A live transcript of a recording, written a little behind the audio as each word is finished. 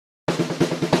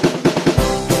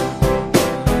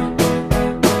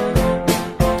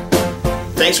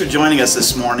Thanks for joining us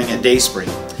this morning at Dayspring.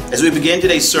 As we begin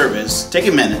today's service, take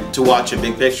a minute to watch a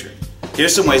big picture.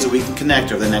 Here's some ways that we can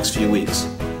connect over the next few weeks.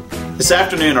 This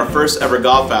afternoon, our first ever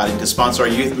golf outing to sponsor our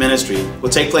youth ministry will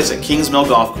take place at Kings Mill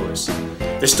Golf Course.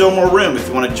 There's still more room if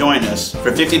you want to join us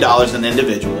for $50 an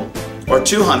individual or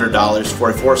 $200 for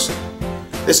a foursome.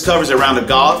 This covers a round of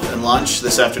golf and lunch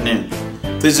this afternoon.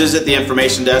 Please visit the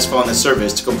information desk following the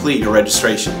service to complete your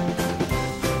registration.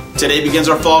 Today begins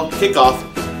our fall kickoff,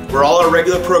 where all our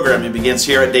regular programming begins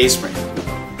here at Dayspring.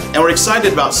 And we're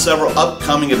excited about several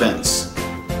upcoming events.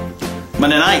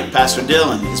 Monday night, Pastor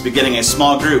Dylan is beginning a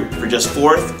small group for just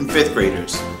 4th and 5th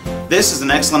graders. This is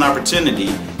an excellent opportunity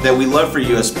that we love for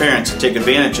you as parents to take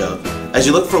advantage of as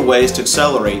you look for ways to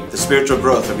accelerate the spiritual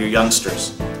growth of your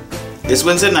youngsters. This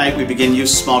Wednesday night, we begin youth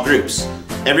small groups.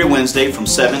 Every Wednesday from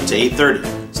 7 to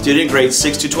 8:30. Student grades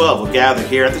 6 to 12 will gather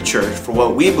here at the church for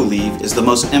what we believe is the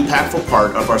most impactful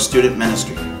part of our student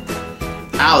ministry.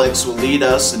 Alex will lead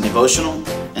us in devotional,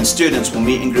 and students will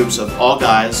meet in groups of all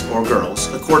guys or girls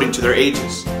according to their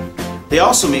ages. They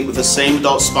also meet with the same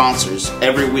adult sponsors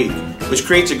every week, which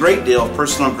creates a great deal of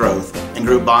personal growth and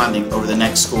group bonding over the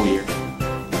next school year.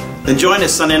 Then join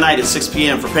us Sunday night at 6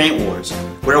 p.m. for Paint Wars.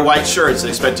 Wear white shirts and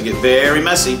expect to get very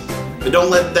messy, but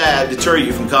don't let that deter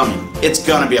you from coming. It's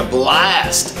gonna be a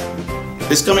blast!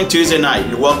 This coming Tuesday night,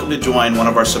 you're welcome to join one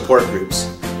of our support groups.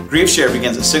 Grief Share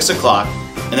begins at 6 o'clock,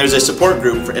 and there's a support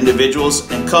group for individuals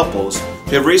and couples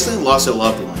who have recently lost a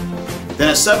loved one. Then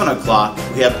at 7 o'clock,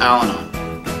 we have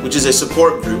Al-Anon, which is a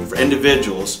support group for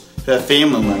individuals who have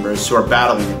family members who are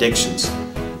battling addictions.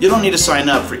 You don't need to sign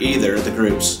up for either of the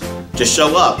groups. Just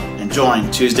show up and join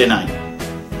Tuesday night.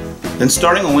 Then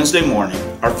starting on Wednesday morning,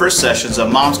 our first sessions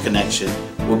of Moms Connection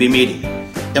will be meeting.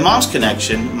 In Moms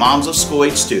Connection, moms of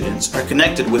school-age students are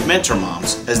connected with mentor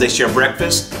moms as they share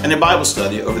breakfast and a Bible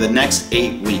study over the next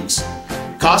 8 weeks.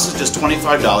 Cost is just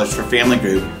 $25 for family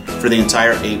group for the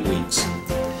entire 8 weeks.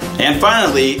 And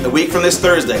finally, a week from this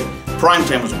Thursday, Prime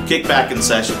Timers will kick back in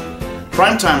session.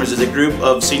 Prime Timers is a group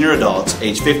of senior adults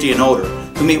aged 50 and older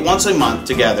who meet once a month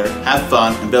together, have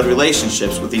fun, and build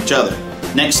relationships with each other.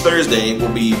 Next Thursday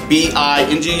will be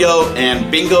B-I-N-G-O, and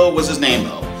Bingo was his name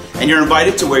though. And you're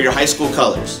invited to wear your high school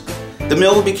colors. The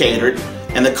meal will be catered,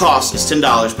 and the cost is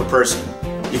 $10 per person.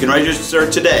 You can register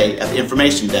today at the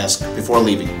information desk before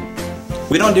leaving.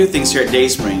 We don't do things here at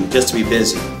Dayspring just to be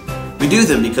busy. We do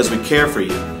them because we care for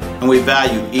you, and we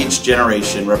value each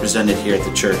generation represented here at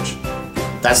the church.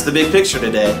 That's the big picture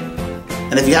today.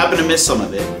 And if you happen to miss some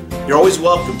of it, you're always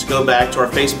welcome to go back to our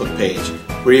Facebook page,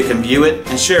 where you can view it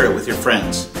and share it with your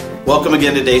friends. Welcome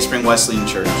again to Dayspring Wesleyan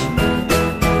Church.